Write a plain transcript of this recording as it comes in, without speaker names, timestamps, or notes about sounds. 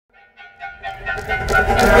Not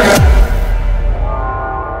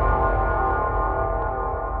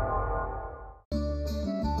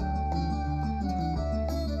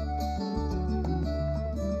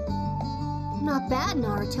bad,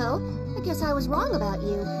 Naruto. I guess I was wrong about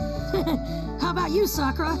you. How about you,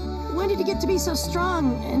 Sakura? When did you get to be so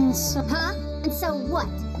strong and so... Huh? And so what?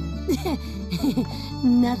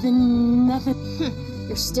 Nothing.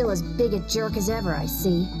 You're still as big a jerk as ever, I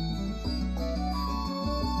see.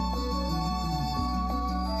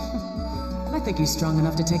 I think he's strong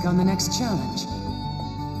enough to take on the next challenge.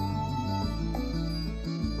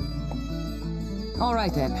 All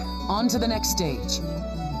right then, on to the next stage.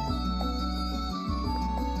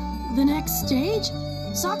 The next stage?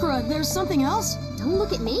 Sakura, there's something else? Don't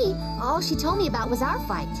look at me. All she told me about was our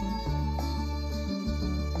fight.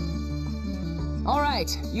 All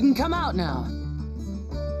right, you can come out now.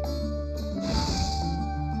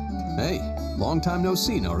 Hey, long time no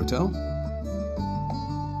see, Naruto.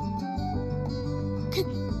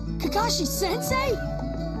 Kakashi-sensei?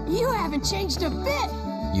 You haven't changed a bit!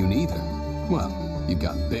 You neither. Well, you've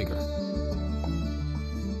gotten bigger.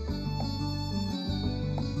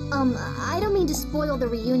 I don't mean to spoil the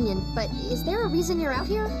reunion, but is there a reason you're out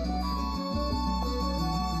here?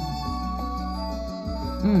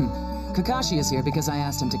 Kakashi is here because I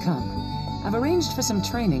asked him to come. I've arranged for some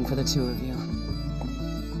training for the two of you.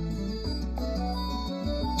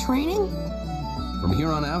 Training? From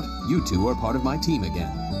here on out, you two are part of my team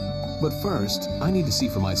again. But first, I need to see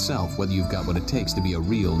for myself whether you've got what it takes to be a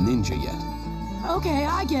real ninja yet. Okay,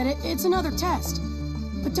 I get it. It's another test.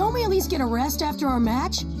 But don't we at least get a rest after our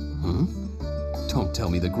match? Don't tell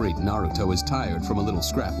me the great Naruto is tired from a little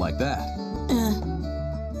scrap like that.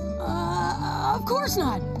 Of course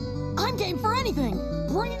not. I'm game for anything.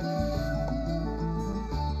 Bring it.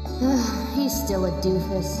 He's still a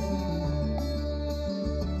doofus.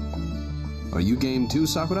 Are you game too,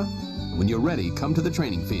 Sakura? When you're ready, come to the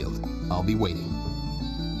training field. I'll be waiting.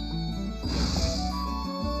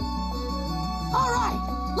 All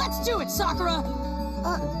right, let's do it, Sakura.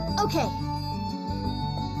 Okay.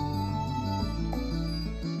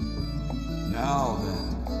 Now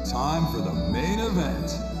then, time for the main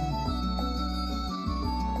event.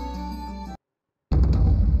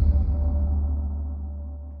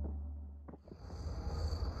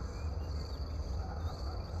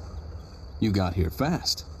 You got here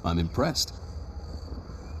fast. I'm impressed.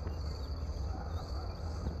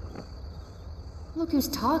 Look who's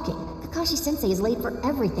talking. Kakashi-sensei is late for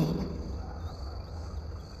everything.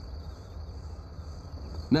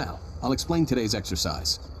 Now, I'll explain today's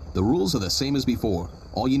exercise. The rules are the same as before.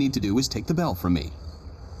 All you need to do is take the bell from me.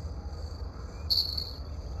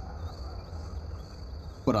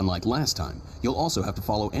 But unlike last time, you'll also have to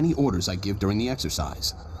follow any orders I give during the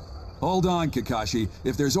exercise. Hold on, Kakashi.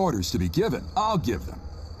 If there's orders to be given, I'll give them.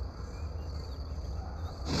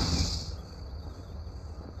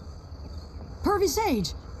 Pervy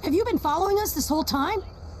Sage, have you been following us this whole time?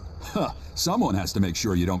 Huh, someone has to make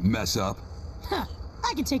sure you don't mess up. Huh,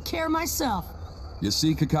 I can take care of myself. You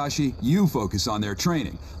see, Kakashi, you focus on their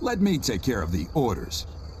training. Let me take care of the orders.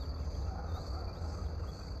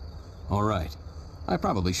 All right. I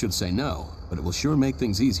probably should say no, but it will sure make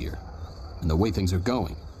things easier. And the way things are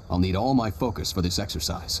going, I'll need all my focus for this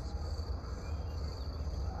exercise.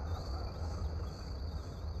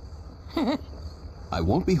 I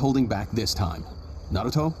won't be holding back this time.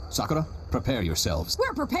 Naruto, Sakura, prepare yourselves.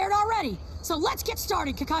 We're prepared already, so let's get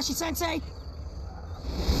started, Kakashi-sensei.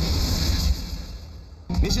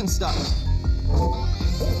 Mission start.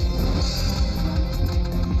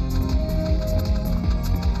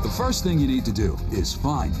 The first thing you need to do is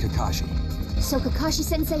find Kakashi. So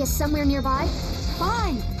Kakashi-sensei is somewhere nearby?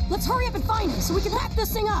 Fine. Let's hurry up and find him so we can wrap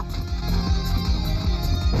this thing up.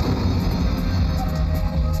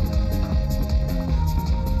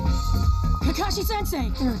 Kakashi-sensei!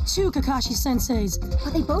 There are two Kakashi-senseis.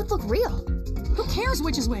 But they both look real. Who cares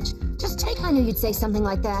which is which? Just take... I knew you'd say something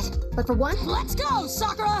like that. But for one... Let's go,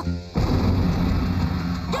 Sakura!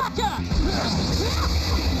 Gotcha!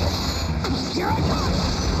 Here I come!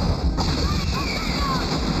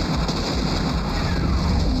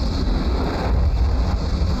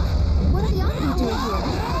 What are the other two doing here?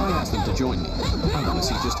 I asked them to join me. I want to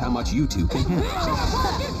see just how much you two can handle.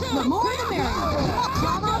 The more the merrier. I'll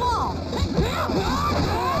clobber them all.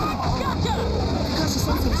 Gotcha!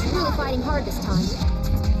 Kakashi-sensei is really fighting hard this time.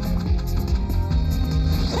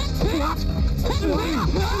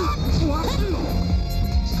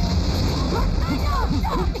 I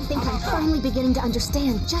think I'm finally beginning to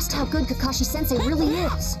understand just how good Kakashi-sensei really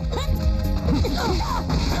is.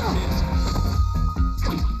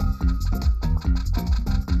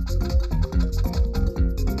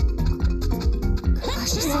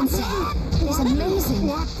 It is amazing.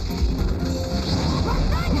 I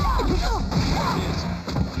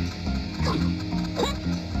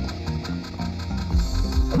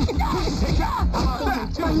think I'm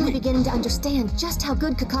finally beginning to understand just how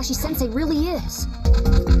good Kakashi-sensei really is.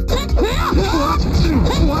 I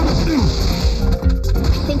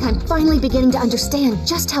think I'm finally beginning to understand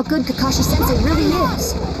just how good Kakashi-sensei really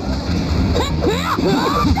is.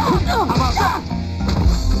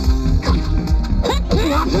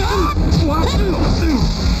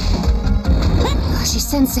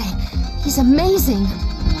 Kakashi-sensei, he's amazing.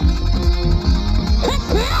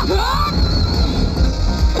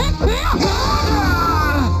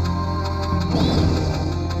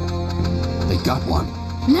 They got one.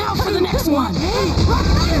 Now for the next one!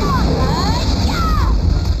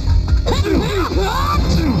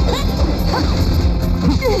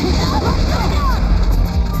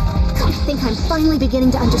 I think I'm finally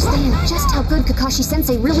beginning to understand just how good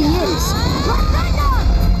Kakashi-sensei really is.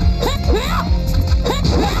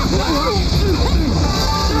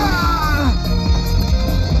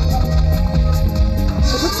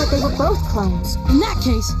 It looks like they were both clones. In that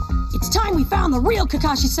case, it's time we found the real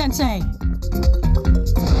Kakashi-sensei!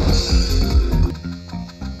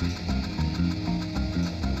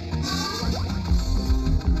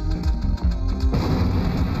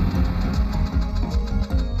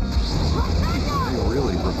 You're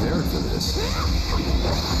really prepared for this.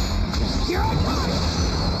 Here I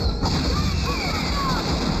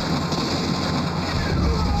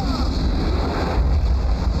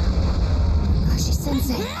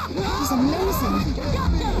Kakashi-sensei, he's amazing.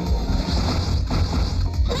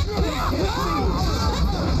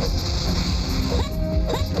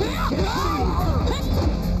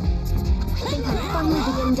 I think I'm finally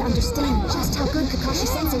beginning to understand just how good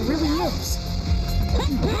Kakashi-sensei really is.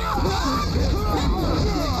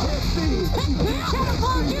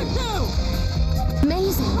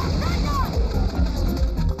 Amazing.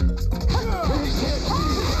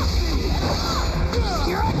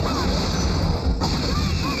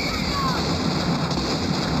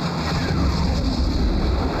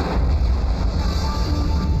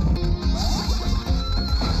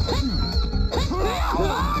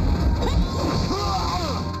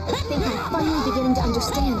 I think I'm finally beginning to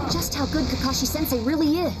understand just how good Kakashi-sensei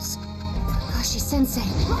really is. Kakashi-sensei,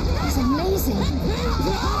 he's amazing.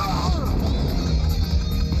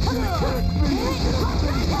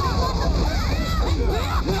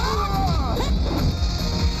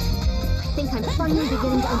 I think I'm finally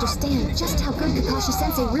beginning to understand just how good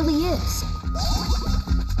Kakashi-sensei really is.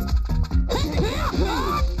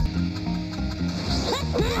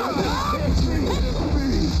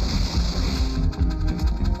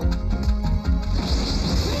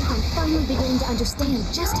 I'm finally beginning to understand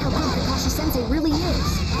just how good Kakashi-sensei really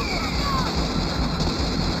is.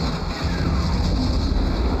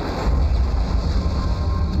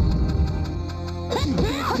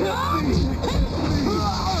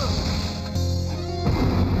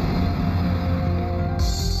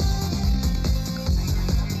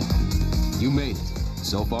 You made it.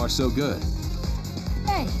 So far, so good.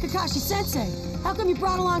 Hey, Kakashi-sensei, how come you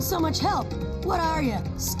brought along so much help? What are you,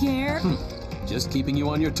 scared? Just keeping you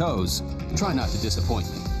on your toes. Try not to disappoint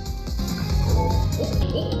me.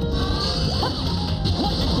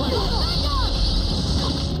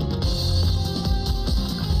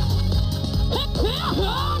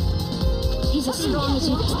 He's as strong as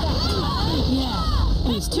you'd expect. Yeah,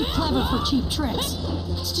 and he's too clever for cheap tricks.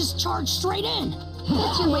 Let's just charge straight in.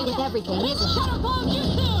 That's your way with everything, isn't it?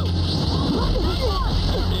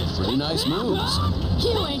 Pretty nice moves.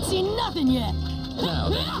 You ain't seen nothing yet. Now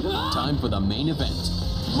then, time for the main event.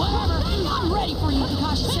 Whatever, I'm ready for you,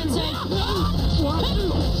 Kakashi-sensei.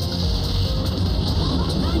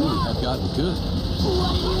 You have gotten good.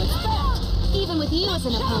 What did you expect? Even with you as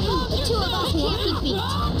an opponent, the two of us can't be beat.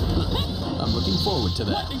 I'm looking forward to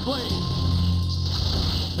that.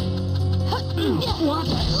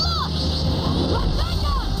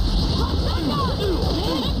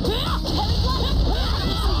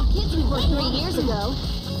 Same kids we were 3 years ago.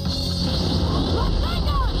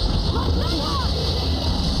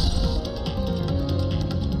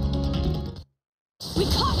 We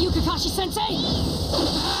caught you, Kakashi-sensei!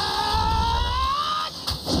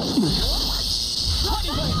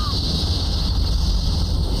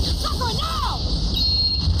 Sakura, now!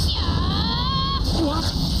 What?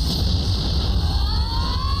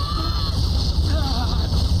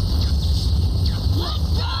 Let's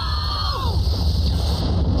go!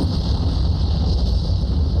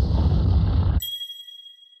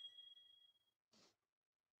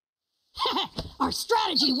 Our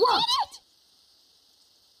strategy worked!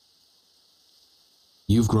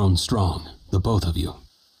 You've grown strong, the both of you.